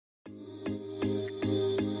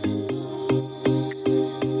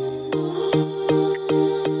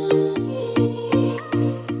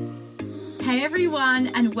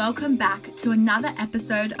and welcome back to another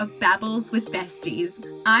episode of Babbles with Besties.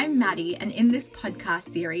 I'm Maddie, and in this podcast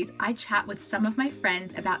series, I chat with some of my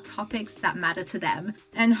friends about topics that matter to them,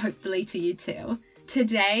 and hopefully to you too.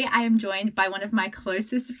 Today, I am joined by one of my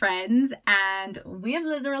closest friends, and we have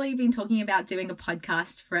literally been talking about doing a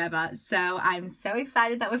podcast forever, so I'm so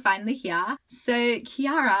excited that we're finally here. So,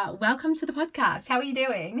 Kiara, welcome to the podcast. How are you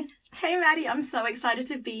doing? Hey Maddie, I'm so excited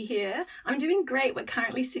to be here. I'm doing great. We're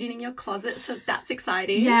currently sitting in your closet, so that's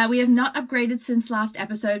exciting. Yeah, we have not upgraded since last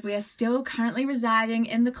episode. We are still currently residing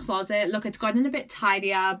in the closet. Look, it's gotten a bit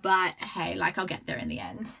tidier, but hey, I'll get there in the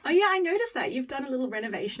end. Oh yeah, I noticed that. You've done a little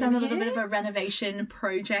renovation. Done a little bit of a renovation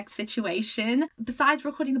project situation. Besides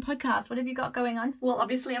recording the podcast, what have you got going on? Well,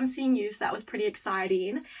 obviously I'm seeing you, so that was pretty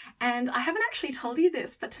exciting. And I haven't actually told you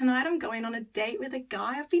this, but tonight I'm going on a date with a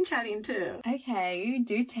guy I've been chatting to. Okay,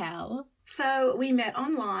 do tell. So we met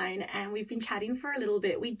online and we've been chatting for a little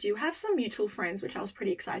bit. We do have some mutual friends, which I was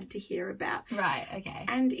pretty excited to hear about. Right, okay.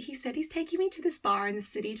 And he said he's taking me to this bar in the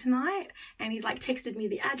city tonight, and he's texted me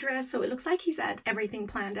the address, so it looks like he's had everything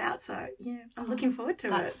planned out. So yeah, I'm looking forward to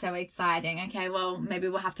it. That's so exciting. Okay, well, maybe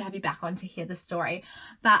we'll have to have you back on to hear the story.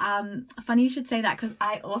 But funny you should say that, because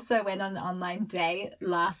I also went on an online date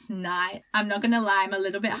last night. I'm not gonna lie, I'm a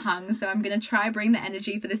little bit hung, so I'm gonna try bring the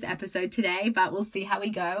energy for this episode today, but we'll see how we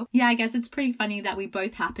go. Yeah, I guess it's pretty funny that we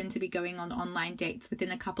both happen to be going on online dates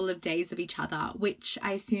within a couple of days of each other, which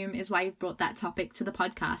I assume is why you've brought that topic to the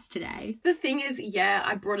podcast today. The thing is, yeah,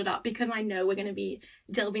 I brought it up because I know we're going to be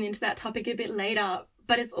delving into that topic a bit later,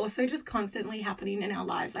 but it's also just constantly happening in our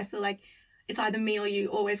lives. I feel like it's either me or you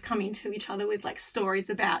always coming to each other with stories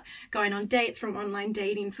about going on dates from online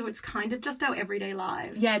dating. So it's kind of just our everyday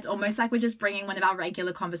lives. Yeah, it's almost like we're just bringing one of our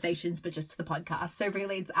regular conversations, but just to the podcast. So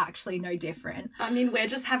really, it's actually no different. I mean, we're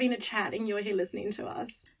just having a chat and you're here listening to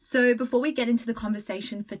us. So before we get into the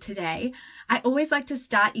conversation for today, I always like to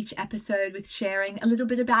start each episode with sharing a little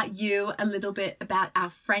bit about you, a little bit about our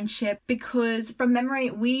friendship, because from memory,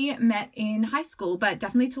 we met in high school, but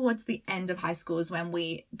definitely towards the end of high school is when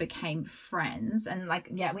we became friends. And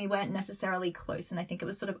we weren't necessarily close, and I think it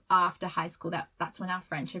was sort of after high school that's when our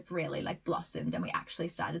friendship really blossomed and we actually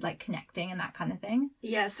started connecting and that kind of thing.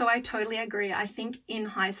 Yeah, so I totally agree. I think in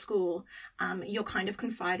high school you're kind of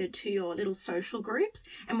confided to your little social groups,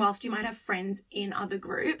 and whilst you might have friends in other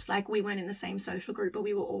groups, we weren't in the same social group, but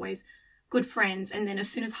we were always good friends. And then as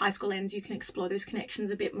soon as high school ends, you can explore those connections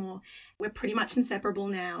a bit more. We're pretty much inseparable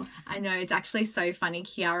now. I know, it's actually so funny.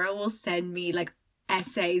 Kiara will send me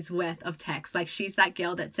essays worth of text. She's that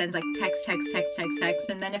girl that sends text,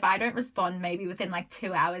 and then if I don't respond maybe within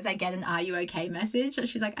 2 hours, I get an "Are you okay?" message.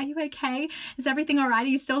 She's like, "Are you okay? Is everything all right? Are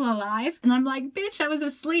you still alive?" And I'm like, "Bitch, I was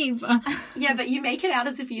asleep." Yeah, but you make it out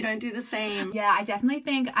as if you don't do the same. Yeah, I definitely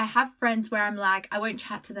think I have friends where I'm I won't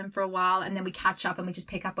chat to them for a while, and then we catch up and we just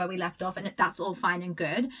pick up where we left off, and that's all fine and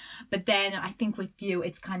good. But then I think with you,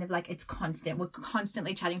 it's kind of it's constant. We're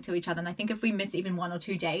constantly chatting to each other, and I think if we miss even 1 or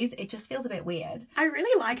 2 days, it just feels a bit weird. I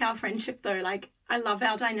really like our friendship though. I love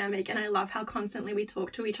our dynamic, and I love how constantly we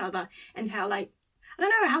talk to each other and how I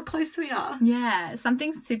don't know how close we are. Yeah,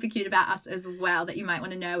 something super cute about us as well that you might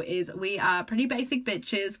want to know is we are pretty basic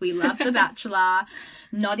bitches. We love The Bachelor,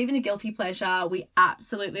 not even a guilty pleasure. We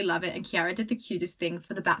absolutely love it. And Kiara did the cutest thing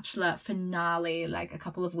for The Bachelor finale a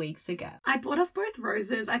couple of weeks ago. I bought us both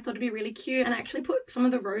roses. I thought it'd be really cute, and I actually put some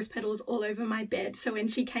of the rose petals all over my bed. So when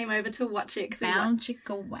she came over to watch it,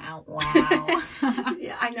 chicka wow.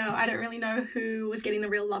 Yeah, I know. I don't really know who was getting the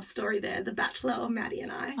real love story there, The Bachelor or Maddie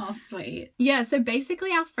and I. Oh, sweet. Yeah, so basically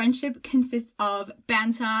our friendship consists of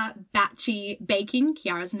banter, batchy, baking.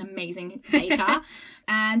 Kiara's an amazing baker.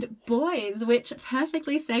 And boys, which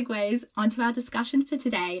perfectly segues onto our discussion for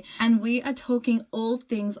today. And we are talking all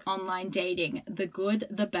things online dating, the good,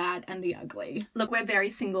 the bad, and the ugly. Look, we're very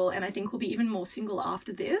single, and I think we'll be even more single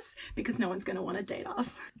after this because no one's going to want to date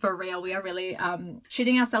us. For real, we are really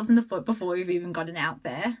shooting ourselves in the foot before we've even gotten out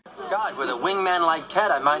there. God, with a wingman like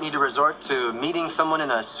Ted, I might need to resort to meeting someone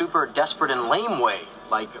in a super desperate and lame way,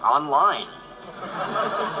 online.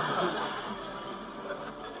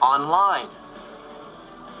 Online.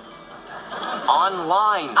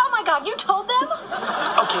 Oh my God, you told them?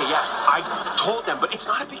 Okay, yes, I told them, but it's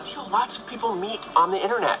not a big deal. Lots of people meet on the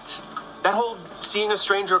internet. That whole seeing a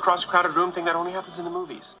stranger across a crowded room thing, that only happens in the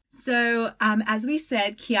movies. So, as we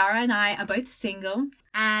said, Kiara and I are both single.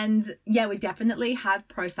 And yeah, we definitely have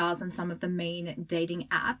profiles on some of the main dating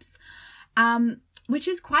apps, which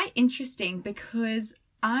is quite interesting because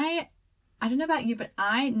I don't know about you, but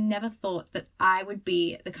I never thought that I would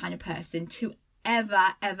be the kind of person to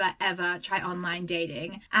ever try online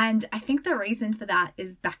dating. And I think the reason for that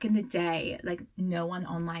is back in the day, like, no one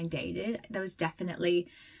online dated. There was definitely,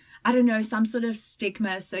 I don't know, some sort of stigma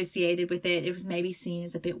associated with it. It was maybe seen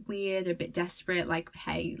as a bit weird, a bit desperate, like,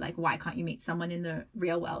 hey, like, why can't you meet someone in the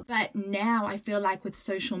real world? But now I feel like with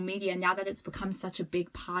social media, now that it's become such a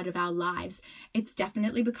big part of our lives, it's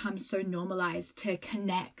definitely become so normalized to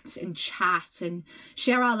connect and chat and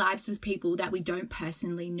share our lives with people that we don't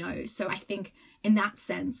personally know. So I think in that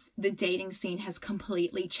sense, the dating scene has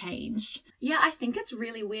completely changed. Yeah, I think it's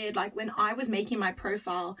really weird. Like, when I was making my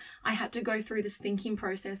profile, I had to go through this thinking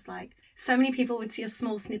process. Like, so many people would see a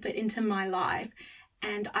small snippet into my life,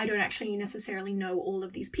 and I don't actually necessarily know all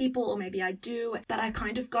of these people, or maybe I do, but I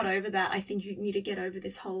kind of got over that. I think you need to get over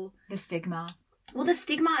this whole... The stigma. Well, the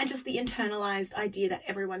stigma and just the internalized idea that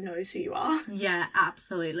everyone knows who you are. Yeah,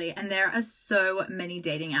 absolutely. And there are so many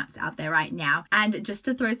dating apps out there right now. And just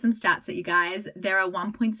to throw some stats at you guys, there are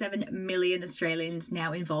 1.7 million Australians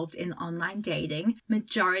now involved in online dating.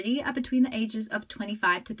 Majority are between the ages of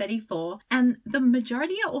 25 to 34. And the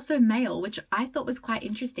majority are also male, which I thought was quite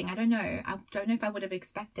interesting. I don't know if I would have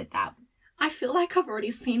expected that. I feel like I've already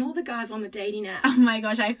seen all the guys on the dating apps. Oh my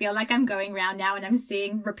gosh, I feel like I'm going around now and I'm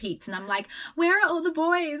seeing repeats and I'm like, where are all the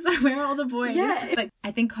boys? Where are all the boys? Yeah. But I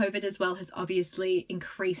think COVID as well has obviously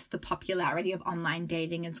increased the popularity of online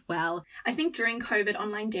dating as well. I think during COVID,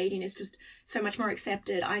 online dating is just so much more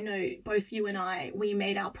accepted. I know both you and I, we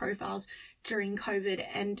made our profiles during COVID,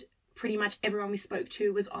 and pretty much everyone we spoke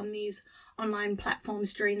to was on these online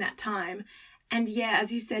platforms during that time. And yeah,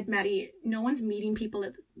 as you said, Maddie, no one's meeting people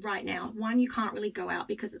right now. One, you can't really go out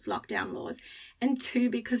because it's lockdown laws. And two,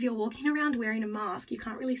 because you're walking around wearing a mask, you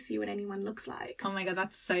can't really see what anyone looks like. Oh my God,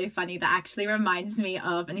 that's so funny. That actually reminds me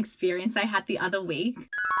of an experience I had the other week.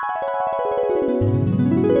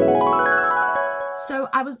 So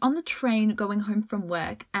I was on the train going home from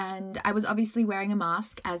work, and I was obviously wearing a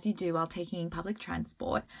mask, as you do while taking public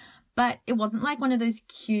transport. But it wasn't like one of those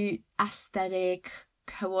cute, aesthetic,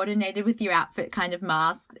 coordinated with your outfit kind of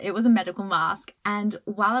masks. It was a medical mask. And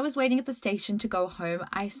while I was waiting at the station to go home,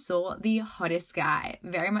 I saw the hottest guy,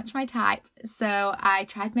 very much my type. So I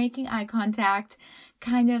tried making eye contact,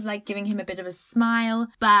 kind of like giving him a bit of a smile,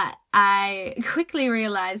 but I quickly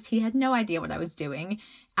realized he had no idea what I was doing.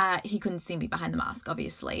 He couldn't see me behind the mask,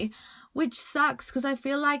 obviously, which sucks because I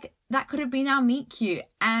feel like that could have been our meet cute.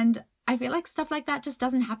 And I feel like stuff like that just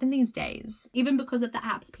doesn't happen these days. Even because of the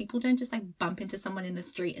apps, people don't just like bump into someone in the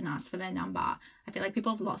street and ask for their number. I feel like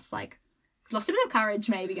people have lost a bit of courage,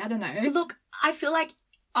 maybe. I don't know. Look, I feel like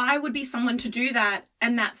I would be someone to do that,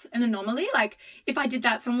 and that's an anomaly. Like, if I did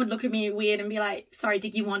that, someone would look at me weird and be like, sorry,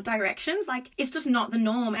 did you want directions? Like, it's just not the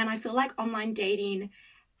norm. And I feel like online dating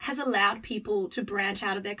has allowed people to branch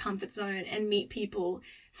out of their comfort zone and meet people.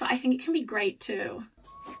 So I think it can be great too.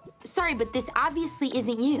 Sorry, but this obviously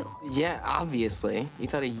isn't you. Yeah, obviously. You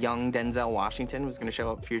thought a young Denzel Washington was gonna show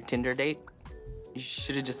up for your Tinder date? You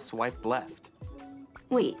should have just swiped left.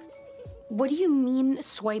 Wait, what do you mean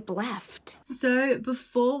swipe left? So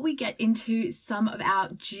before we get into some of our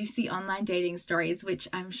juicy online dating stories, which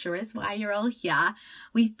I'm sure is why you're all here,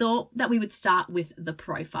 we thought that we would start with the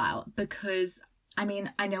profile because I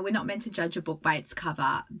mean, I know we're not meant to judge a book by its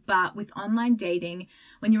cover, but with online dating,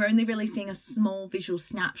 when you're only really seeing a small visual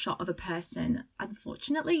snapshot of a person,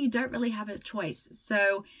 unfortunately, you don't really have a choice.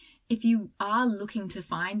 So if you are looking to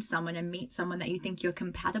find someone and meet someone that you think you're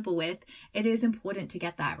compatible with, it is important to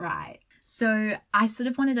get that right. So I sort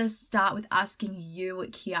of wanted to start with asking you,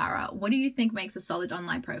 Kiara, what do you think makes a solid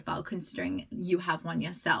online profile considering you have one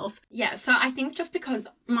yourself? Yeah, so I think just because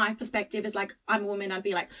my perspective is like, I'm a woman, I'd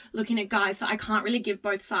be like looking at guys, so I can't really give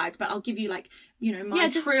both sides, but I'll give you like, you know, my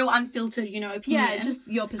true, unfiltered, you know, opinion. Yeah, just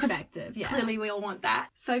your perspective. Yeah. Clearly we all want that.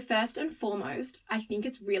 So first and foremost, I think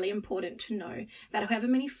it's really important to know that however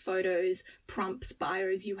many photos, prompts,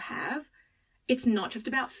 bios you have, it's not just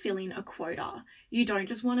about filling a quota. You don't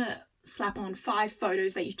just want to slap on 5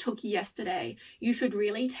 photos that you took yesterday. You should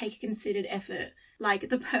really take a considered effort. Like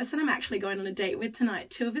the person I'm actually going on a date with tonight,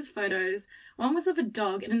 2 of his photos, one was of a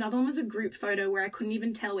dog and another one was a group photo where I couldn't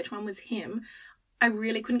even tell which one was him. I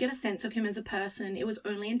really couldn't get a sense of him as a person. It was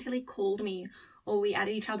only until he called me or we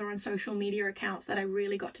added each other on social media accounts that I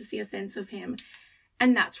really got to see a sense of him.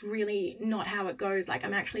 And that's really not how it goes. Like,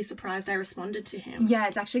 I'm actually surprised I responded to him. Yeah,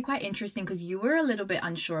 it's actually quite interesting because you were a little bit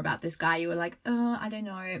unsure about this guy. You were like, oh, I don't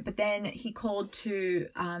know. But then he called to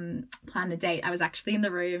plan the date. I was actually in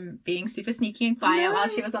the room being super sneaky and quiet while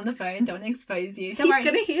she was on the phone. Don't expose you. Don't worry.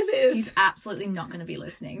 He's going to hear this. He's absolutely not going to be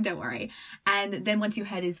listening. Don't worry. And then once you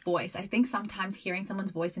heard his voice, I think sometimes hearing someone's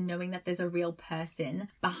voice and knowing that there's a real person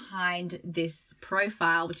behind this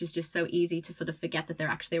profile, which is just so easy to sort of forget that they're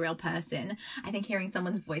actually a real person. I think hearing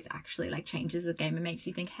someone's voice actually like changes the game and makes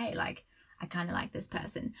you think, hey, like, I kind of like this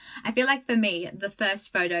person. I feel like for me, the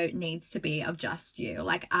first photo needs to be of just you.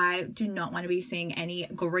 Like, I do not want to be seeing any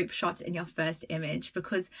group shots in your first image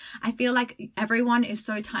because I feel like everyone is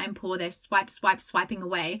so time poor. They're swiping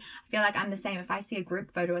away. I feel like I'm the same. If I see a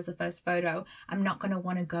group photo as the first photo, I'm not going to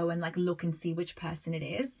want to go and like look and see which person it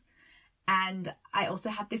is. And I also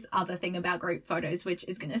have this other thing about group photos, which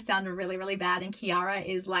is going to sound really, really bad. And Kiara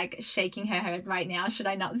is like shaking her head right now. Should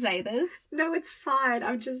I not say this? No, it's fine.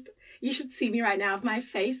 You should see me right now with my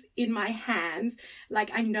face in my hands.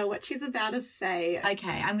 Like, I know what she's about to say.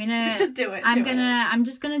 Okay, I'm going to... Just do it. I'm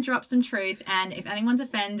just going to drop some truth. And if anyone's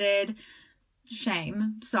offended,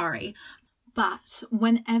 shame. Sorry. But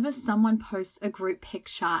whenever someone posts a group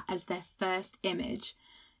picture as their first image,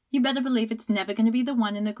 you better believe it's never going to be the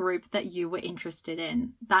one in the group that you were interested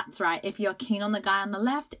in. That's right. If you're keen on the guy on the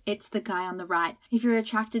left, it's the guy on the right. If you're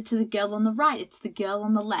attracted to the girl on the right, it's the girl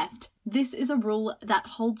on the left. This is a rule that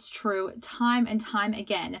holds true time and time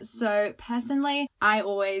again. So personally, I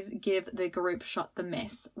always give the group shot the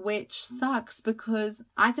miss, which sucks because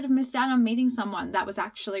I could have missed out on meeting someone that was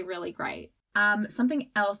actually really great. Something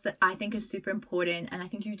else that I think is super important, and I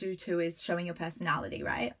think you do too, is showing your personality,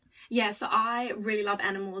 right? Yeah, so I really love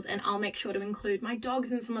animals and I'll make sure to include my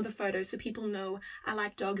dogs in some of the photos so people know I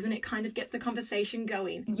like dogs and it kind of gets the conversation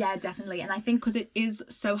going. Yeah, definitely. And I think because it is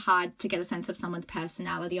so hard to get a sense of someone's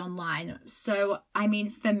personality online. So, I mean,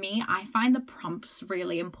 for me, I find the prompts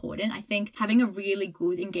really important. I think having a really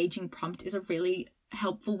good, engaging prompt is a really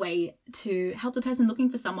helpful way to help the person looking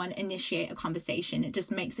for someone initiate a conversation. It just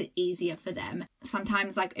makes it easier for them.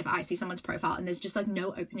 Sometimes, like, if I see someone's profile and there's just like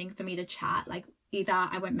no opening for me to chat, like either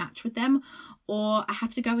I won't match with them or I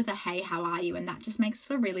have to go with a hey, how are you? And that just makes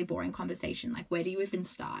for a really boring conversation. Like, where do you even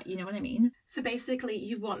start? You know what I mean? So basically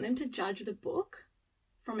you want them to judge the book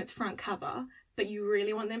from its front cover, but you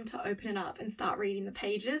really want them to open it up and start reading the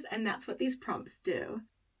pages, and that's what these prompts do.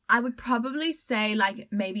 I would probably say like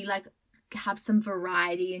maybe like have some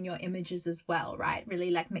variety in your images as well, right?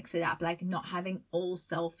 Really like mix it up, like not having all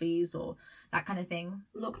selfies or that kind of thing.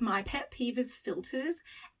 Look, my pet peeve is filters.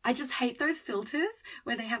 I just hate those filters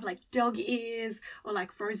where they have like dog ears or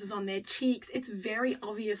like roses on their cheeks. It's very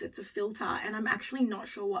obvious it's a filter, and I'm actually not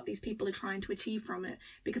sure what these people are trying to achieve from it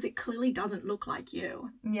because it clearly doesn't look like you.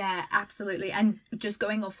 Yeah, absolutely. And just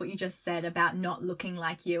going off what you just said about not looking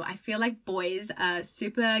like you, I feel like boys are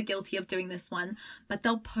super guilty of doing this one, but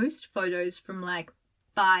they'll post photos from like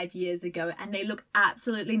 5 years ago and they look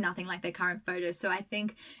absolutely nothing like their current photos. So I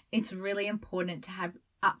think it's really important to have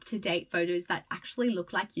up-to-date photos that actually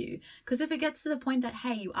look like you, because if it gets to the point that,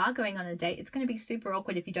 hey, you are going on a date, it's going to be super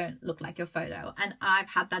awkward if you don't look like your photo. And I've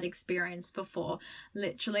had that experience before.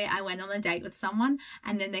 Literally, I went on a date with someone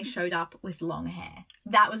and then they showed up with long hair.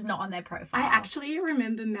 That was not on their profile. I actually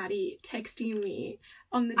remember Maddie texting me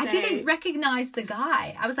on the day. I didn't recognize the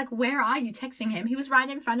guy. I was like, where are you texting him? He was right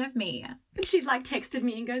in front of me. And she like texted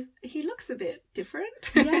me and goes, he looks a bit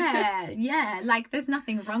different. yeah. Like there's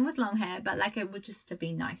nothing wrong with long hair, but like it would just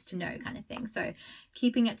be nice to know kind of thing. So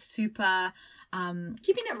keeping it super...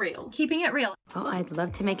 keeping it real. Keeping it real. Oh, I'd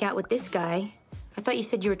love to make out with this guy. I thought you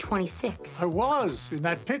said you were 26. I was in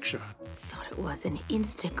that picture. Thought it was an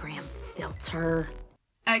Instagram filter.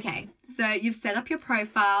 Okay, so you've set up your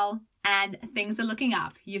profile and things are looking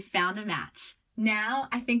up. You've found a match. Now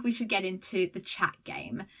I think we should get into the chat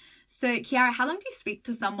game. So Kiara, how long do you speak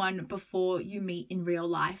to someone before you meet in real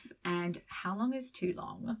life, and how long is too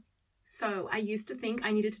long? So I used to think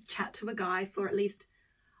I needed to chat to a guy for at least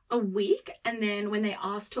a week, and then when they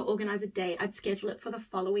asked to organize a date, I'd schedule it for the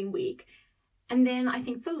following week. And then I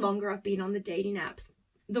think the longer I've been on the dating apps,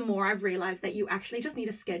 the more I've realized that you actually just need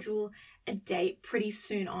to schedule a date pretty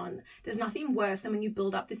soon on. There's nothing worse than when you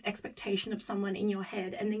build up this expectation of someone in your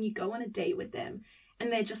head and then you go on a date with them and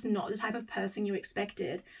they're just not the type of person you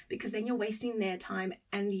expected, because then you're wasting their time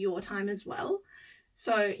and your time as well.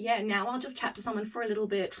 So yeah, now I'll just chat to someone for a little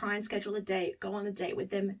bit, try and schedule a date, go on a date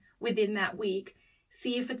with them within that week,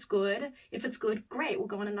 see if it's good. If it's good, great, we'll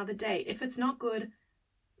go on another date. If it's not good,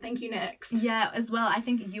 Thank you, next. Yeah, as well, I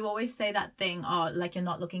think you always say that thing, oh, like you're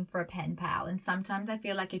not looking for a pen pal. And sometimes I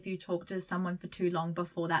feel like if you talk to someone for too long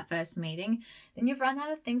before that first meeting, then you've run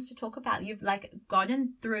out of things to talk about. You've like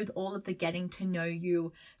gotten through all of the getting to know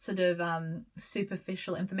you sort of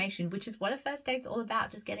superficial information, which is what a first date's all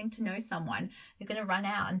about, just getting to know someone. You're going to run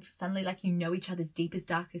out and suddenly like you know each other's deepest,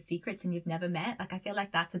 darkest secrets and you've never met. Like I feel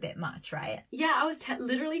like that's a bit much, right? Yeah, I was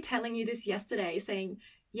literally telling you this yesterday, saying,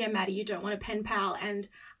 yeah, Maddie, you don't want a pen pal, and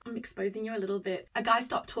I'm exposing you a little bit. A guy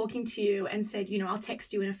stopped talking to you and said, you know, I'll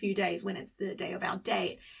text you in a few days when it's the day of our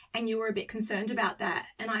date. And you were a bit concerned about that.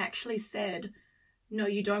 And I actually said, no,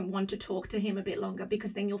 you don't want to talk to him a bit longer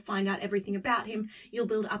because then you'll find out everything about him. You'll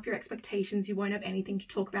build up your expectations. You won't have anything to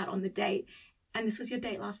talk about on the date. And this was your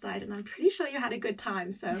date last night, and I'm pretty sure you had a good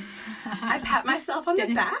time. So I pat myself on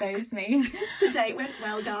the back. Don't expose me. The date went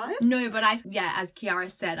well, guys. No, but as Kiara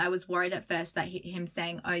said, I was worried at first that him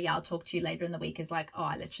saying, oh yeah, I'll talk to you later in the week is like, oh,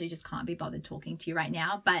 I literally just can't be bothered talking to you right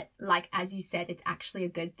now. But like, as you said, it's actually a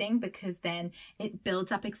good thing because then it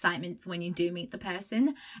builds up excitement for when you do meet the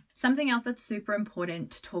person. Something else that's super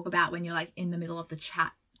important to talk about when you're like in the middle of the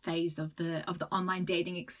chat phase of the online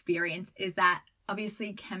dating experience is that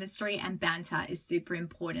obviously chemistry and banter is super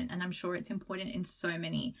important, and I'm sure it's important in so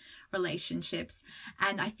many relationships.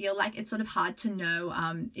 And I feel like it's sort of hard to know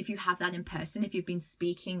if you have that in person, if you've been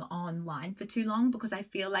speaking online for too long, because I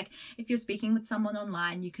feel like if you're speaking with someone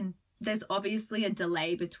online, there's obviously a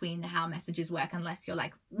delay between how messages work unless you're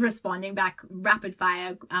like responding back rapid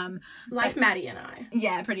fire. Like Maddie and I.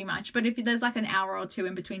 Yeah, pretty much. But if there's like an hour or two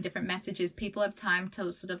in between different messages, people have time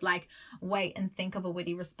to sort of like wait and think of a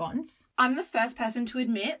witty response. I'm the first person to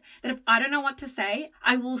admit that if I don't know what to say,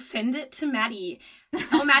 I will send it to Maddie.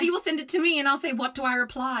 Or Maddie will send it to me and I'll say, what do I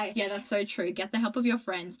reply? Yeah, that's so true. Get the help of your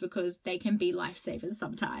friends because they can be lifesavers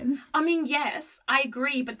sometimes. I mean, yes, I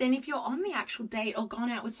agree. But then if you're on the actual date or gone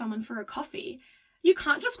out with someone for a coffee, you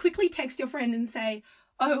can't just quickly text your friend and say,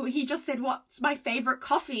 oh, he just said, what's my favorite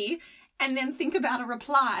coffee? And then think about a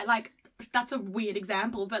reply. Like, that's a weird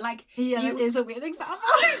example, but like... Yeah, that is a weird example.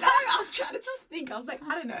 I don't know. I was trying to just think. I was like,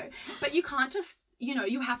 I don't know. But you can't just... You know,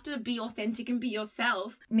 you have to be authentic and be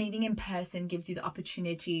yourself. Meeting in person gives you the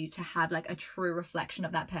opportunity to have like a true reflection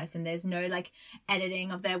of that person. There's no like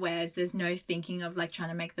editing of their words. There's no thinking of like trying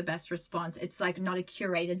to make the best response. It's like not a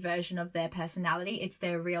curated version of their personality. It's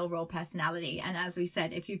their real raw personality. And as we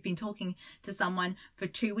said, if you've been talking to someone for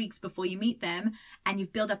 2 weeks before you meet them and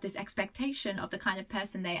you've built up this expectation of the kind of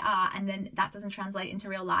person they are, and then that doesn't translate into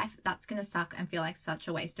real life, that's going to suck and feel like such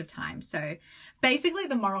a waste of time. So basically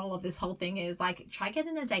the moral of this whole thing is like, try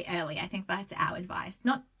getting a date early. I think that's our advice.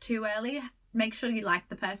 Not too early. Make sure you like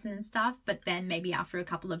the person and stuff, but then maybe after a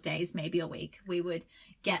couple of days, maybe a week, we would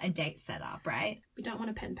get a date set up, right? We don't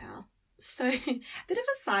want a pen pal. So, a bit of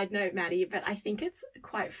a side note, Maddie, but I think it's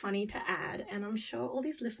quite funny to add, and I'm sure all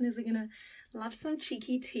these listeners are going to love some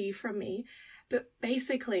cheeky tea from me. But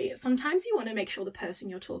basically, sometimes you want to make sure the person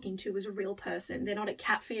you're talking to is a real person. They're not a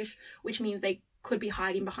catfish, which means they could be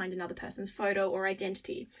hiding behind another person's photo or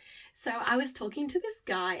identity. So I was talking to this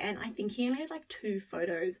guy and I think he only had like 2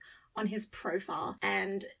 photos on his profile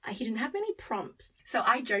and he didn't have many prompts. So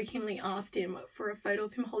I jokingly asked him for a photo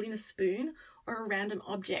of him holding a spoon or a random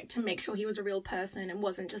object to make sure he was a real person and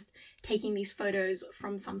wasn't just taking these photos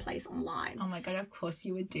from someplace online. Oh my God, of course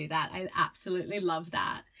you would do that. I absolutely love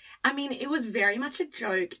that. I mean, it was very much a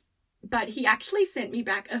joke, but he actually sent me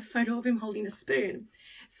back a photo of him holding a spoon.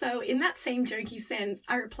 So in that same jokey sense,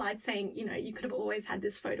 I replied saying, you know, you could have always had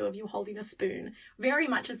this photo of you holding a spoon, very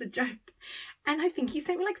much as a joke. And I think he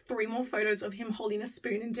sent me like 3 more photos of him holding a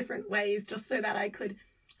spoon in different ways just so that I could,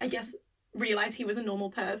 I guess, realize he was a normal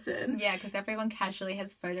person. Yeah, because everyone casually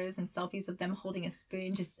has photos and selfies of them holding a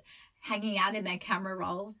spoon, just hanging out in their camera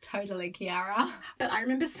roll. Totally, Kiara. But I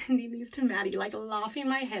remember sending these to Maddie, like laughing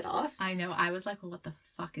my head off. I know. I was like, well, what the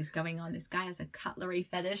fuck is going on? This guy has a cutlery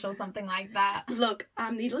fetish or something like that. Look,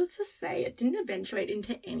 needless to say, it didn't eventuate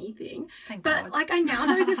into anything. Thank but God. Like, I now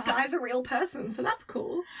know this guy's a real person, so that's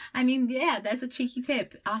cool. I mean, yeah, there's a cheeky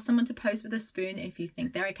tip. Ask someone to pose with a spoon if you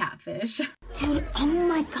think they're a catfish. Dude, oh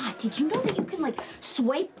my God, did you know that you can like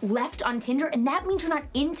swipe left on Tinder and that means you're not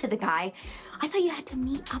into the guy? I thought you had to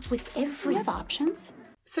meet up with every... We have options.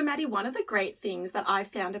 So Maddie, one of the great things that I've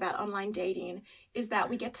found about online dating is that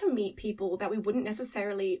we get to meet people that we wouldn't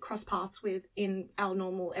necessarily cross paths with in our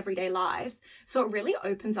normal everyday lives. So it really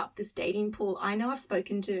opens up this dating pool. I know I've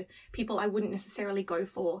spoken to people I wouldn't necessarily go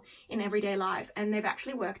for in everyday life, and they've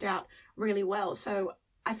actually worked out really well. So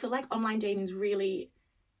I feel like online dating's really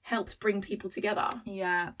helped bring people together.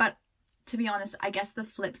 Yeah, but to be honest, I guess the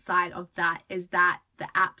flip side of that is that the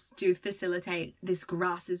apps do facilitate this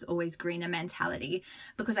grass is always greener mentality,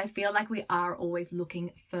 because I feel like we are always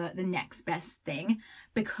looking for the next best thing,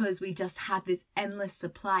 because we just have this endless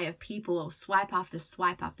supply of people, swipe after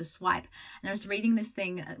swipe after swipe. And I was reading this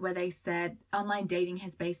thing where they said online dating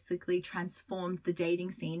has basically transformed the dating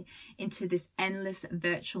scene into this endless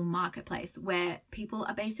virtual marketplace where people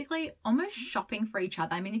are basically almost shopping for each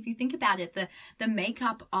other. I mean, if you think about it, the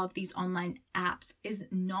makeup of these online apps is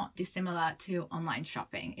not dissimilar to online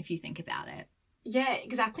shopping, if you think about it. Yeah,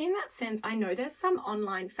 exactly. In that sense, I know there's some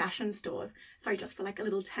online fashion stores, sorry, just for like a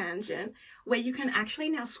little tangent, where you can actually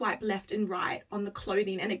now swipe left and right on the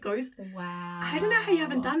clothing, and it goes, wow. I don't know how you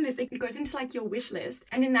haven't done this. It goes into like your wish list.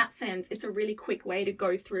 And in that sense, it's a really quick way to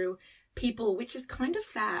go through people, which is kind of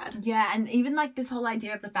sad. Yeah, and even like this whole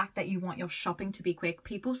idea of the fact that you want your shopping to be quick,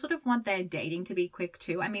 people sort of want their dating to be quick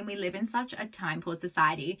too. I mean, we live in such a time-poor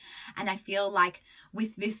society, and I feel like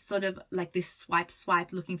with this sort of like this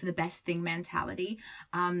swipe looking for the best thing mentality,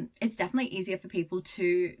 it's definitely easier for people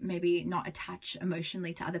to maybe not attach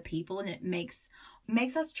emotionally to other people, and it makes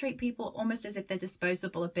us treat people almost as if they're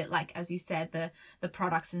disposable, a bit like, as you said, the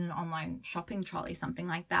products in an online shopping trolley, something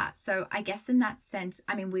like that. So I guess in that sense,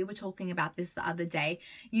 I mean, we were talking about this the other day,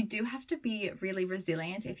 you do have to be really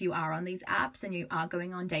resilient if you are on these apps and you are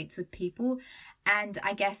going on dates with people. And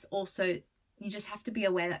I guess also you just have to be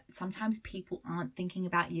aware that sometimes people aren't thinking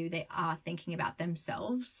about you, they are thinking about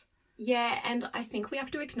themselves. Yeah, and I think we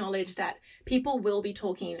have to acknowledge that people will be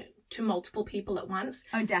talking to multiple people at once.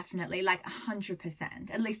 Oh, definitely, like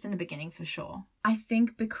 100%, at least in the beginning for sure. I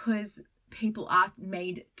think because people are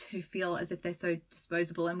made to feel as if they're so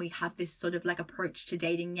disposable, and we have this sort of like approach to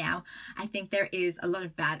dating now, I think there is a lot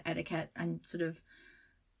of bad etiquette and sort of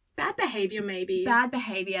bad behavior, maybe. Bad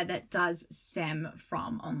behavior that does stem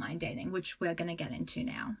from online dating, which we're going to get into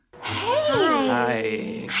now.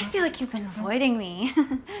 Hey! Hi. I feel like you've been avoiding me.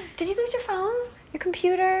 Did you lose your phone? Your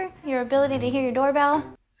computer? Your ability to hear your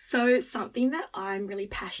doorbell? So something that I'm really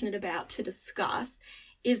passionate about to discuss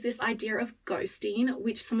is this idea of ghosting,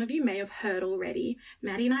 which some of you may have heard already.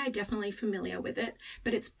 Maddie and I are definitely familiar with it,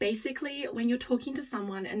 but it's basically when you're talking to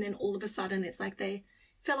someone and then all of a sudden it's like they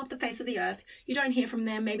fell off the face of the earth. You don't hear from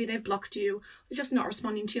them. Maybe they've blocked you. They're just not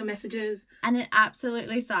responding to your messages. And it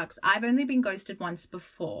absolutely sucks. I've only been ghosted once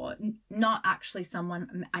before. Not actually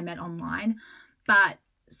someone I met online, but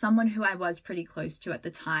someone who I was pretty close to at the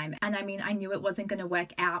time. And I mean, I knew it wasn't going to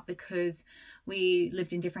work out because we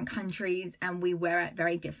lived in different countries and we were at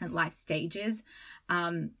very different life stages.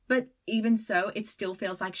 But even so, it still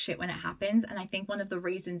feels like shit when it happens. And I think one of the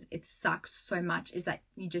reasons it sucks so much is that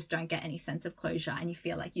you just don't get any sense of closure and you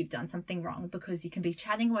feel like you've done something wrong, because you can be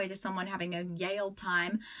chatting away to someone, having a yay old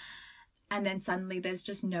time, and then suddenly there's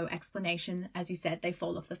just no explanation. As you said, they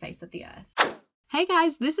fall off the face of the earth. Hey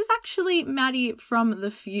guys, this is actually Maddie from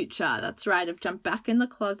the future. That's right, I've jumped back in the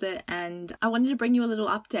closet and I wanted to bring you a little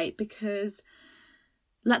update because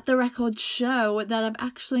let the record show that I've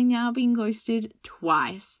actually now been ghosted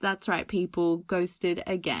twice. That's right, people, ghosted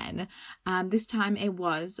again. This time it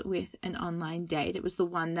was with an online date. It was the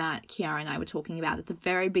one that Kiara and I were talking about at the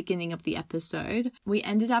very beginning of the episode. We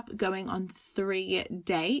ended up going on 3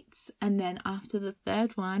 dates, and then after the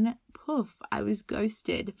third one, poof, I was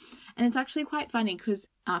ghosted. And it's actually quite funny because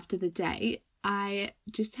after the date, I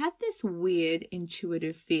just had this weird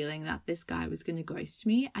intuitive feeling that this guy was going to ghost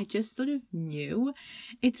me. I just sort of knew.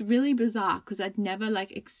 It's really bizarre because I'd never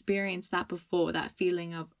experienced that before, that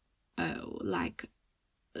feeling of, I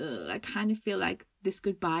kind of feel like this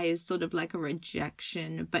goodbye is sort of like a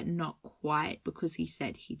rejection, but not quite, because he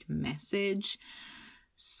said he'd message.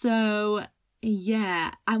 So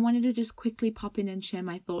yeah, I wanted to just quickly pop in and share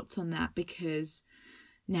my thoughts on that because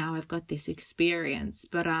now I've got this experience.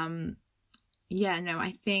 But yeah, no,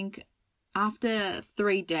 I think after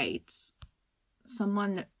 3 dates,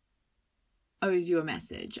 someone owes you a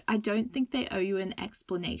message. I don't think they owe you an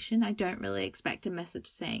explanation. I don't really expect a message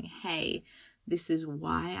saying, hey, this is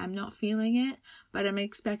why I'm not feeling it. But I'm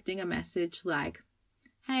expecting a message like,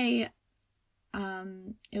 hey,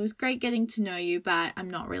 it was great getting to know you, but I'm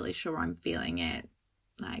not really sure I'm feeling it.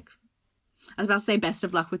 I was about to say best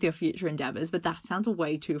of luck with your future endeavors, but that sounds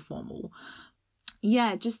way too formal.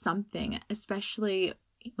 Yeah, just something, especially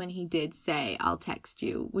when he did say, I'll text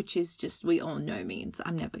you, which is just, we all know means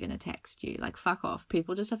I'm never going to text you. Fuck off.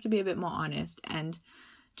 People just have to be a bit more honest and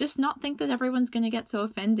just not think that everyone's going to get so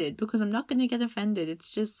offended, because I'm not going to get offended.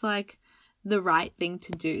 It's just the right thing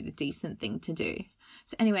to do, the decent thing to do.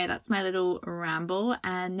 So anyway, that's my little ramble,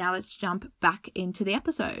 and now let's jump back into the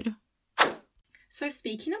episode. So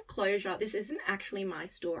speaking of closure, this isn't actually my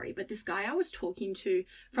story, but this guy I was talking to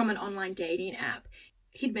from an online dating app,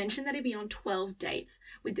 he'd mentioned that he'd been on 12 dates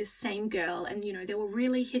with this same girl, and, you know, they were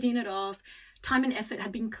really hitting it off. Time and effort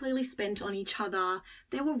had been clearly spent on each other.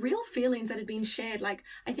 There were real feelings that had been shared. Like,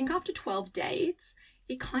 I think after 12 dates,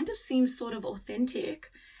 it kind of seems sort of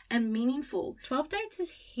authentic and meaningful. 12 dates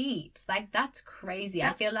is heaps. Like, that's crazy.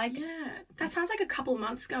 I feel like... Yeah, that sounds like a couple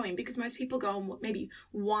months going, because most people go on maybe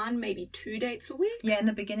 1, maybe 2 dates a week. Yeah, in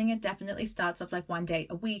the beginning, it definitely starts off like 1 date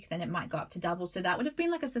a week, then it might go up to double. So that would have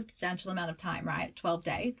been like a substantial amount of time, right? 12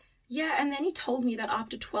 dates. Yeah, and then he told me that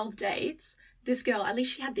after 12 dates, this girl, at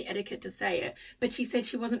least she had the etiquette to say it, but she said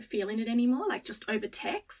she wasn't feeling it anymore, like just over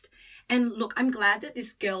text. And look, I'm glad that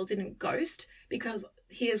this girl didn't ghost, because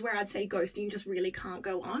here's where I'd say ghosting just really can't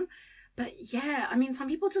go on. But yeah, I mean, some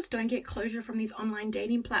people just don't get closure from these online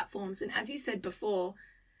dating platforms. And as you said before,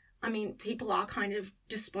 I mean, people are kind of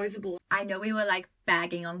disposable. I know we were like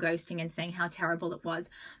bagging on ghosting and saying how terrible it was,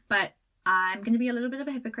 but I'm going to be a little bit of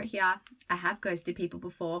a hypocrite here. I have ghosted people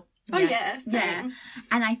before. Oh, yes. Yeah.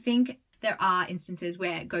 And I think there are instances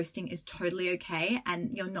where ghosting is totally okay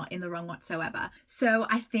and you're not in the wrong whatsoever. So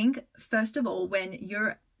I think, first of all, when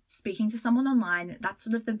you're speaking to someone online, that's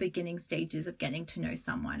sort of the beginning stages of getting to know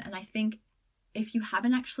someone. And I think if you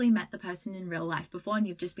haven't actually met the person in real life before and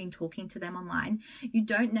you've just been talking to them online, you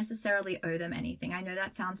don't necessarily owe them anything. I know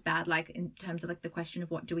that sounds bad, like in terms of like the question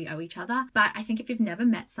of what do we owe each other, but I think if you've never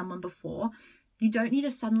met someone before, you don't need to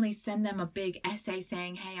suddenly send them a big essay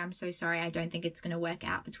saying, hey, I'm so sorry, I don't think it's going to work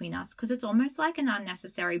out between us, because it's almost like an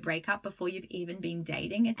unnecessary breakup before you've even been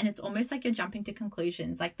dating. And it's almost like you're jumping to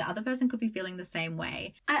conclusions. Like the other person could be feeling the same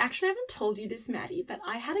way. I actually haven't told you this, Maddie, but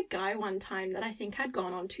I had a guy one time that I think I'd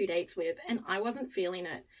gone on 2 dates with, and I wasn't feeling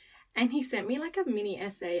it. And he sent me like a mini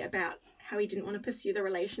essay about how he didn't want to pursue the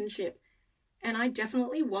relationship. And I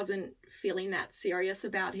definitely wasn't feeling that serious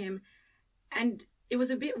about him. And it was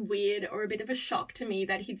a bit weird, or a bit of a shock to me,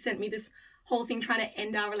 that he'd sent me this whole thing trying to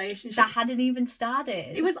end our relationship. That hadn't even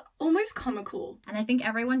started. It was almost comical. And I think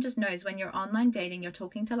everyone just knows when you're online dating, you're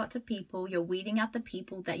talking to lots of people, you're weeding out the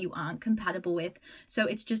people that you aren't compatible with. So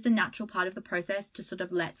it's just a natural part of the process to sort of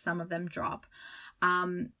let some of them drop.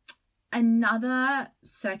 Another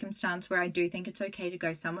circumstance where I do think it's okay to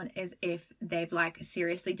ghost someone is if they've like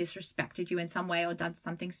seriously disrespected you in some way or done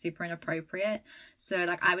something super inappropriate. So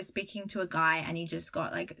like I was speaking to a guy and he just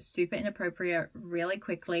got like super inappropriate really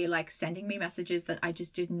quickly, like sending me messages that I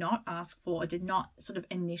just did not ask for or did not sort of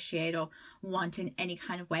initiate or want in any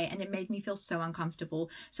kind of way. And it made me feel so uncomfortable.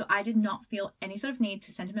 So I did not feel any sort of need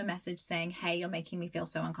to send him a message saying, hey, you're making me feel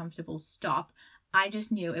so uncomfortable, stop. I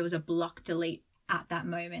just knew it was a block delete at that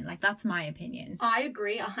moment. Like, that's my opinion. I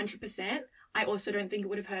agree 100%. I also don't think it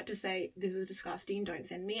would have hurt to say, this is disgusting, don't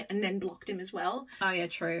send me, and then blocked him as well. Oh yeah,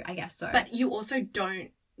 true. I guess so. But you also don't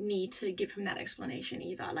need to give him that explanation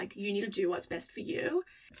either. Like, you need to do what's best for you.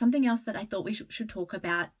 Something else that I thought we should talk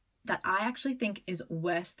about that I actually think is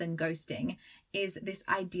worse than ghosting is this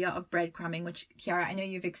idea of breadcrumbing, which, Kiara, I know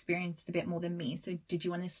you've experienced a bit more than me. So did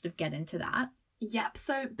you want to sort of get into that? Yep.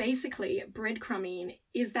 So basically, breadcrumbing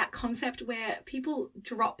is that concept where people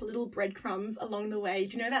drop little breadcrumbs along the way.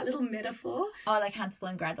 Do you know that little metaphor? Oh, like Hansel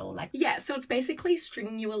and Gretel. Like, yeah. So it's basically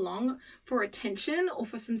stringing you along for attention or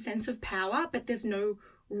for some sense of power, but there's no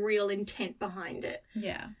real intent behind it.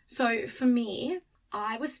 Yeah. So for me,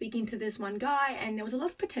 I was speaking to this one guy and there was a lot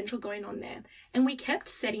of potential going on there. And we kept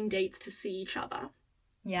setting dates to see each other.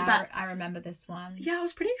 Yeah, but I remember this one. Yeah, I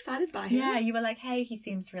was pretty excited by him. Yeah, you were like, hey, he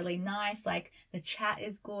seems really nice. Like, the chat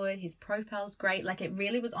is good. His profile's great. Like, it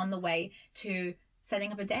really was on the way to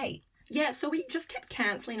setting up a date. Yeah, so we just kept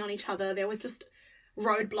cancelling on each other. There was just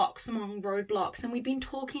roadblocks among roadblocks. And we'd been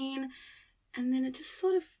talking and then it just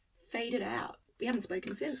sort of faded out. We haven't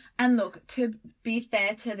spoken since. And look, to be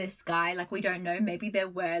fair to this guy, like, we don't know. Maybe there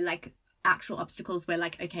were, like, actual obstacles where,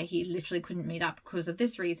 like, okay, he literally couldn't meet up because of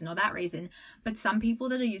this reason or that reason. But some people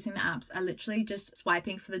that are using the apps are literally just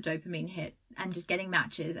swiping for the dopamine hit and just getting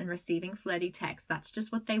matches and receiving flirty texts. That's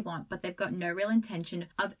just what they want, but they've got no real intention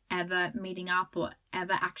of ever meeting up or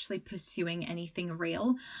ever actually pursuing anything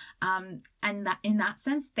real. And that, in that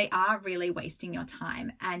sense, they are really wasting your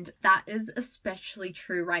time. And that is especially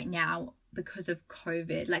true right now because of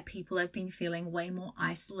COVID. Like, people have been feeling way more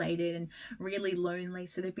isolated and really lonely,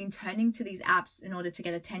 so they've been turning to these apps in order to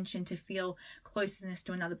get attention, to feel closeness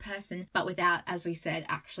to another person, but without, as we said,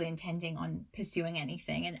 actually intending on pursuing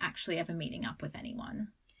anything and actually ever meeting up with anyone.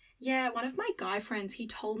 Yeah, one of my guy friends, he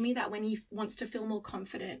told me that when he wants to feel more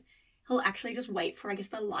confident, he'll actually just wait for, I guess,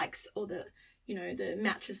 the likes or the, you know, the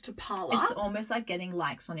matches to pile up. It's almost like getting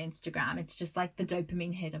likes on Instagram. It's just like the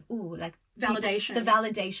dopamine hit of, ooh, like validation. The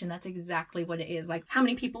validation, that's exactly what it is. Like, how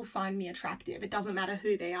many people find me attractive? It doesn't matter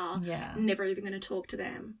who they are. Yeah. I'm never even going to talk to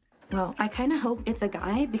them. Well, I kind of hope it's a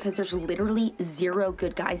guy because there's literally 0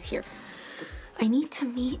 good guys here. I need to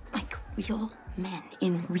meet, like, real men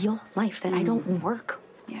in real life that I don't work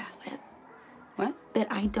with. What? That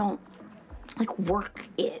I don't, like, work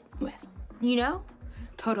it with. You know?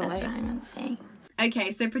 Totally. That's what I'm saying.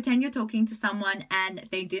 Okay, so pretend you're talking to someone and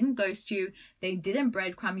they didn't ghost you, they didn't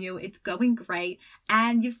breadcrumb you, it's going great,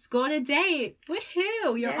 and you've scored a date.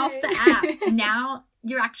 Woohoo! You're off the app. Now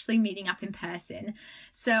you're actually meeting up in person.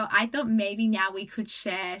 So I thought maybe now we could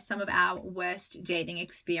share some of our worst dating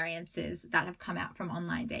experiences that have come out from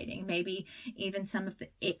online dating. Maybe even some of the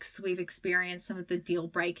icks we've experienced, some of the deal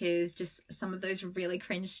breakers, just some of those really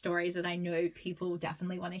cringe stories that I know people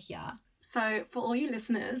definitely want to hear. So for all you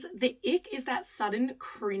listeners, the ick is that sudden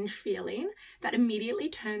cringe feeling that immediately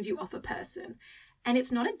turns you off a person. And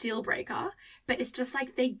it's not a deal breaker, but it's just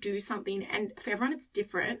like they do something, and for everyone it's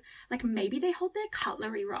different. Like maybe they hold their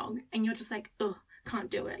cutlery wrong and you're just like, ugh,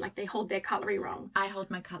 can't do it. Like they hold their cutlery wrong. I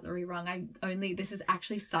hold my cutlery wrong. This is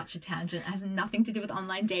actually such a tangent. It has nothing to do with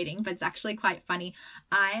online dating, but it's actually quite funny.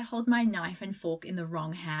 I hold my knife and fork in the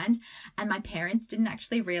wrong hand, and my parents didn't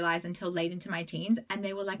actually realize until late into my teens, and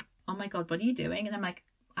they were like, oh my God, what are you doing? And I'm like,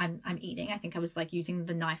 I'm eating. I think I was like using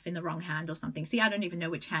the knife in the wrong hand or something. See, I don't even know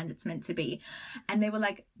which hand it's meant to be. And they were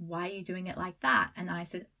like, why are you doing it like that? And I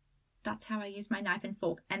said, that's how I use my knife and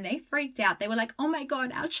fork. And they freaked out. They were like, oh my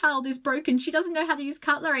God, our child is broken. She doesn't know how to use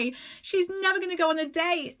cutlery. She's never going to go on a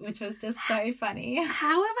date, which was just so funny.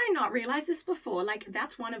 How have I not realized this before? Like,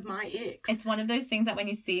 that's one of my icks. It's one of those things that when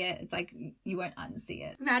you see it, it's like, you won't unsee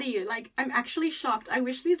it. Maddie, like, I'm actually shocked. I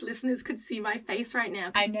wish these listeners could see my face right now.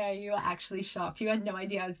 I know, you are actually shocked. You had no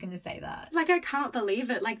idea I was going to say that. Like, I can't believe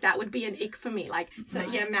it. Like, that would be an ick for me. Like, so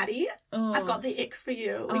yeah, Maddie, I've got the ick for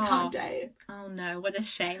you. We can't date. Oh no, what a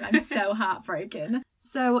shame. I'm so heartbroken.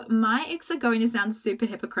 So my icks are going to sound super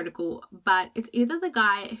hypocritical, but it's either the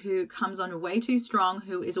guy who comes on way too strong,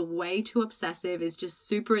 who is way too obsessive, is just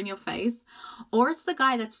super in your face, or it's the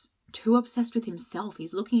guy that's too obsessed with himself.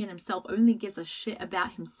 He's looking at himself, only gives a shit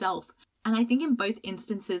about himself. And I think in both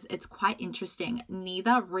instances, it's quite interesting.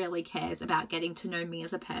 Neither really cares about getting to know me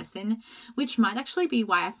as a person, which might actually be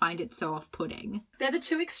why I find it so off-putting. They're the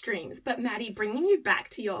two extremes, but Maddie, bringing you back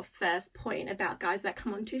to your first point about guys that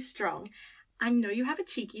come on too strong, I know you have a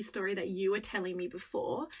cheeky story that you were telling me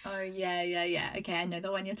before. Oh, yeah. Okay, I know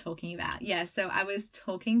the one you're talking about. Yeah, so I was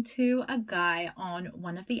talking to a guy on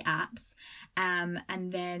one of the apps, and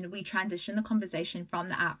then we transitioned the conversation from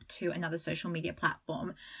the app to another social media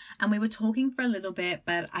platform, and we were talking for a little bit,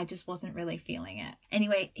 but I just wasn't really feeling it.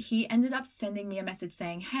 Anyway, he ended up sending me a message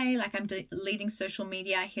saying, hey, like, I'm deleting social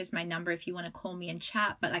media. Here's my number if you want to call me and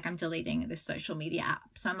chat, but like, I'm deleting this social media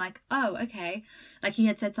app. So I'm like, oh, okay. Like, he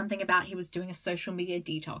had said something about he was doing a social media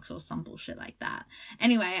detox or some bullshit like that.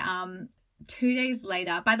 Anyway, 2 days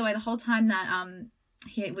later, by the way, the whole time that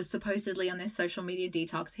he was supposedly on this social media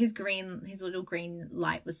detox, his little green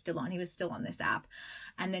light was still on. He was still on this app.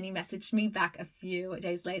 And then he messaged me back a few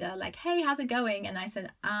days later, like, hey, how's it going? And I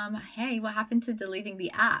said, hey, what happened to deleting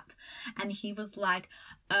the app? And he was like,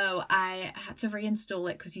 oh, I had to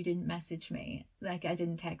reinstall it because you didn't message me. Like, I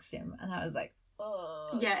didn't text him. And I was like,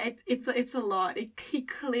 oh. Yeah, it's a lot. He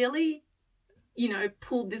clearly, you know,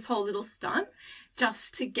 pulled this whole little stunt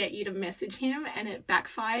just to get you to message him, and it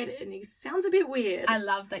backfired, and he sounds a bit weird. I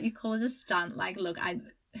love that you call it a stunt. Like, look,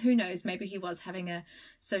 who knows, maybe he was having a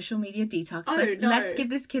social media detox. Oh, let's give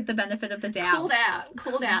this kid the benefit of the doubt.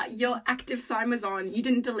 Called out. Your active sign was on. You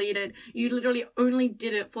didn't delete it. You literally only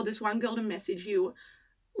did it for this one girl to message you.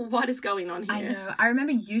 What is going on here? I know. I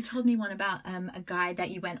remember you told me one about a guy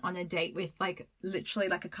that you went on a date with, like, literally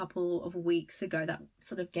like a couple of weeks ago that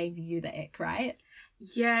sort of gave you the ick, right?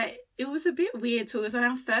 Yeah, it was a bit weird. So it was on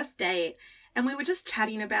our first date, and we were just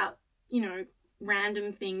chatting about, you know,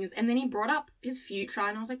 random things, and then he brought up his future,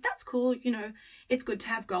 and I was like, that's cool, you know, it's good to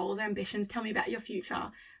have goals, ambitions, tell me about your future.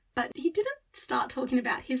 But he didn't start talking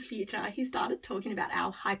about his future. He started talking about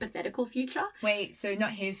our hypothetical future. Wait, so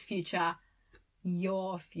not his future,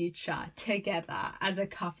 your future together as a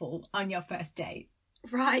couple on your first date.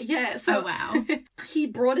 Right, yeah. So oh, wow. He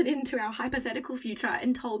brought it into our hypothetical future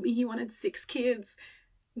and told me he wanted 6 kids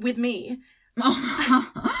with me.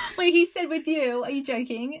 Wait, he said with you? Are you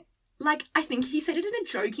joking? Like, I think he said it in a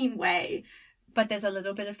joking way. But there's a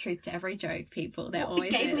little bit of truth to every joke, people. There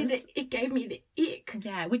always is. It gave me the ick.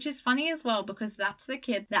 Yeah, which is funny as well, because that's the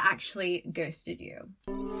kid that actually ghosted you.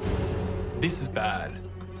 This is bad.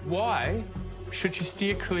 Why should she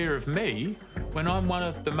steer clear of me when I'm one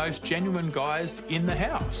of the most genuine guys in the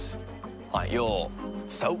house? Like, you're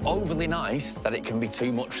so overly nice that it can be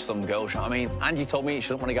too much for some girls, you know what I mean? And you told me you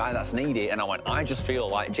shouldn't want a guy that's needy, and I went, I just feel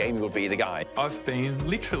like Jamie would be the guy. I've been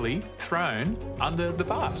literally thrown under the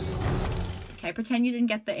bus. Okay, pretend you didn't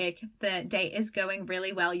get the ick. The date is going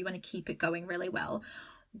really well. You want to keep it going really well.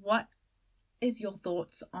 What is your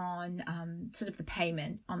thoughts on sort of the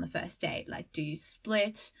payment on the first date? Like, do you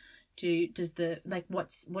split? What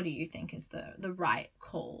do you think is the right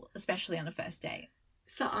call, especially on a first date?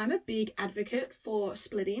 So I'm a big advocate for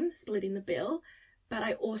splitting the bill, but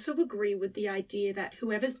I also agree with the idea that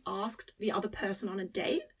whoever's asked the other person on a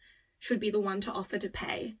date should be the one to offer to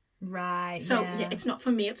pay. Right. So yeah, it's not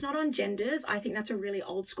for me. It's not on genders. I think that's a really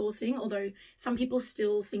old school thing, although some people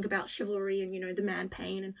still think about chivalry and, you know, the man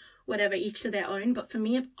paying and whatever, each to their own. But for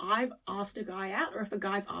me, if I've asked a guy out or if a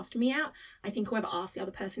guy's asked me out, I think whoever asked the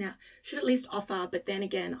other person out should at least offer. But then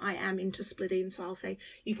again, I am into splitting. So I'll say,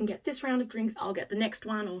 you can get this round of drinks, I'll get the next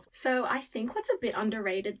one. So I think what's a bit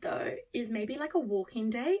underrated though is maybe like a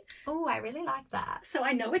walking date. Oh, I really like that. So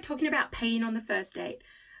I know we're talking about paying on the first date,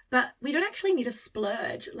 but we don't actually need to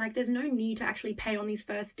splurge. Like, there's no need to actually pay on these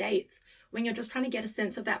first dates when you're just trying to get a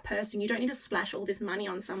sense of that person. You don't need to splash all this money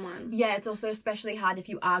on someone. Yeah, it's also especially hard if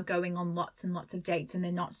you are going on lots and lots of dates and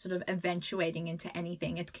they're not sort of eventuating into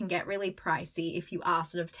anything. It can get really pricey if you are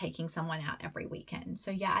sort of taking someone out every weekend.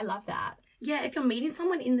 So yeah, I love that. Yeah, if you're meeting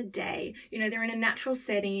someone in the day, you know, they're in a natural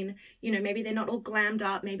setting, you know, maybe they're not all glammed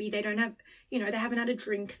up, maybe they don't have, you know, they haven't had a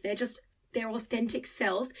drink, they're just their authentic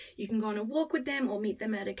self. You can go on a walk with them or meet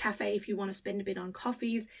them at a cafe if you want to spend a bit on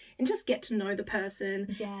coffees and just get to know the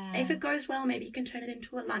person. Yeah. If it goes well, maybe you can turn it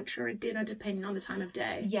into a lunch or a dinner depending on the time of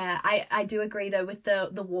day. Yeah, I do agree though with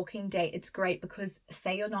the walking date. It's great because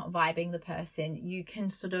say you're not vibing the person, you can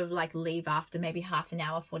sort of like leave after maybe half an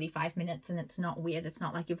hour, 45 minutes, and it's not weird. It's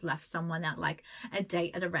not like you've left someone at like a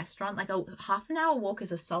date at a restaurant. Like a half an hour walk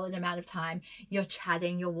is a solid amount of time. You're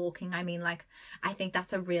chatting, you're walking. I mean, like, I think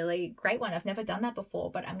that's a really great one. I've never done that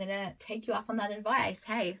before, but I'm gonna take you up on that advice.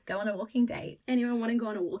 Hey, go on a walking date. Anyone want to go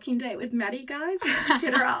on a walking date with Maddie, guys?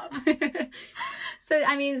 Hit her up. So,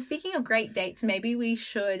 I mean, speaking of great dates, maybe we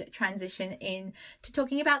should transition in to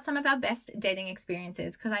talking about some of our best dating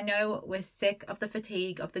experiences, because I know we're sick of the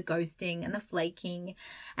fatigue of the ghosting and the flaking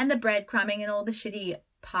and the breadcrumbing and all the shitty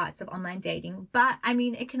parts of online dating. But I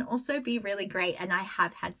mean, it can also be really great, and I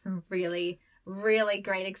have had some really, really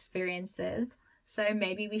great experiences. So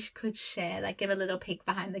maybe we could share, like, give a little peek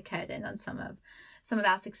behind the curtain on some of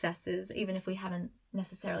our successes, even if we haven't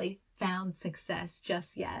necessarily found success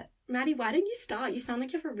just yet. Maddie, why don't you start? You sound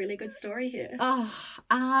like you have a really good story here.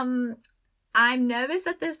 I'm nervous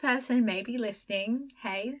that this person may be listening.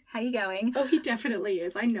 Hey, how you going? Oh, he definitely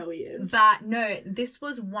is. I know he is. But no, this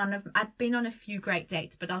was I've been on a few great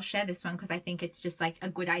dates, but I'll share this one because I think it's just like a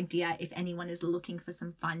good idea if anyone is looking for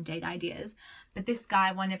some fun date ideas. But this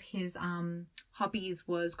guy, one of his hobbies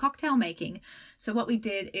was cocktail making. So what we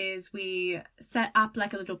did is we set up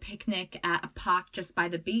like a little picnic at a park just by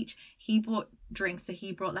the beach. He bought drinks, so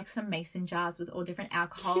he brought like some mason jars with all different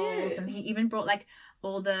alcohols. Cute. And he even brought like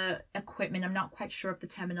all the equipment. I'm not quite sure of the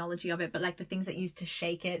terminology of it, but like the things that used to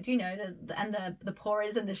shake it. Do you know the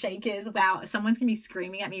pourers and the shakers? Wow, someone's gonna be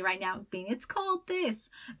screaming at me right now being it's called this.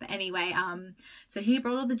 But anyway, so he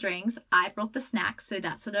brought all the drinks, I brought the snacks, so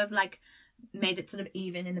that sort of like made it sort of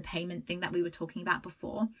even in the payment thing that we were talking about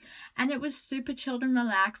before. And it was super chilled and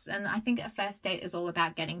relaxed, and I think a first date is all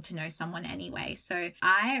about getting to know someone anyway. So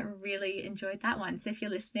I really enjoyed that one. So if you're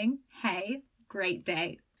listening, hey, great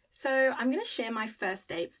date. So I'm going to share my first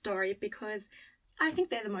date story because I think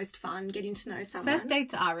they're the most fun, getting to know someone. First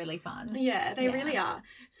dates are really fun. Yeah, they really are.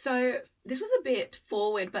 So this was a bit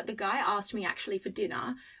forward, but the guy asked me actually for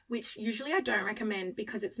dinner, which usually I don't recommend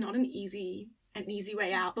because it's not an easy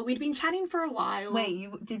way out. But we'd been chatting for a while. Wait,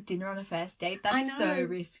 you did dinner on a first date? That's so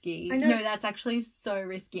risky. I know. No, that's actually so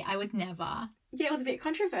risky. I would never. Yeah, it was a bit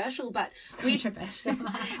controversial, but we'd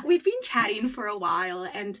been chatting for a while,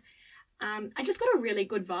 and I just got a really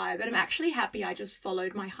good vibe, and I'm actually happy I just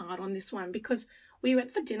followed my heart on this one because we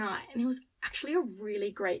went for dinner and it was actually a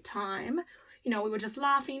really great time. You know, we were just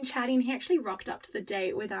laughing, chatting. He actually rocked up to the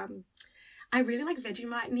date with I really like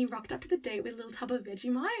Vegemite, and he rocked up to the date with a little tub of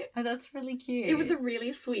Vegemite. Oh, that's really cute. It was a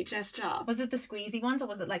really sweet gesture. Was it the squeezy ones or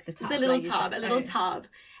was it like the tub? The little tub, a little tub.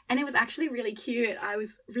 And it was actually really cute. I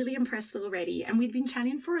was really impressed already. And we'd been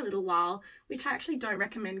chatting for a little while, which I actually don't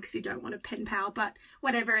recommend because you don't want a pen pal, but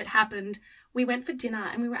whatever, it happened. We went for dinner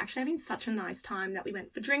and we were actually having such a nice time that we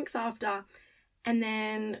went for drinks after. And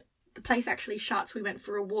then the place actually shut, so we went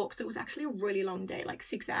for a walk. So it was actually a really long day, like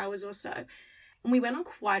 6 hours or so. And we went on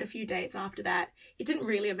quite a few dates after that. It didn't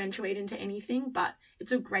really eventuate into anything, but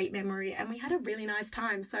it's a great memory and we had a really nice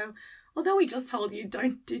time. So although we just told you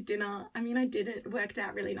don't do dinner, I mean, I did it. It worked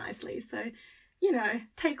out really nicely. So, you know,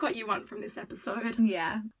 take what you want from this episode.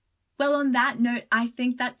 Yeah. Well, on that note, I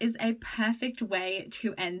think that is a perfect way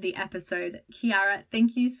to end the episode. Kiara,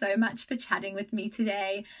 thank you so much for chatting with me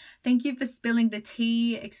today. Thank you for spilling the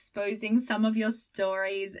tea, exposing some of your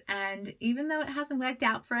stories. And even though it hasn't worked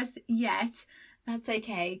out for us yet, that's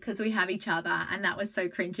okay because we have each other. And that was so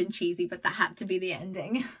cringe and cheesy, but that had to be the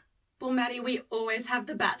ending. Well, Maddie, we always have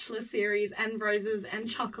the Bachelor series and roses and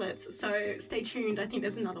chocolates. So stay tuned. I think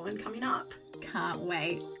there's another one coming up. Can't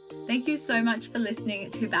wait. Thank you so much for listening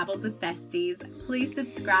to Babbles with Besties. Please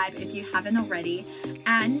subscribe if you haven't already.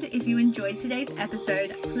 And if you enjoyed today's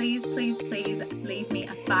episode, please leave me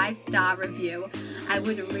a 5-star review. I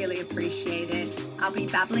would really appreciate it. I'll be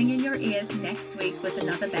babbling in your ears next week with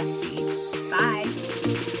another bestie.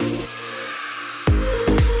 Bye.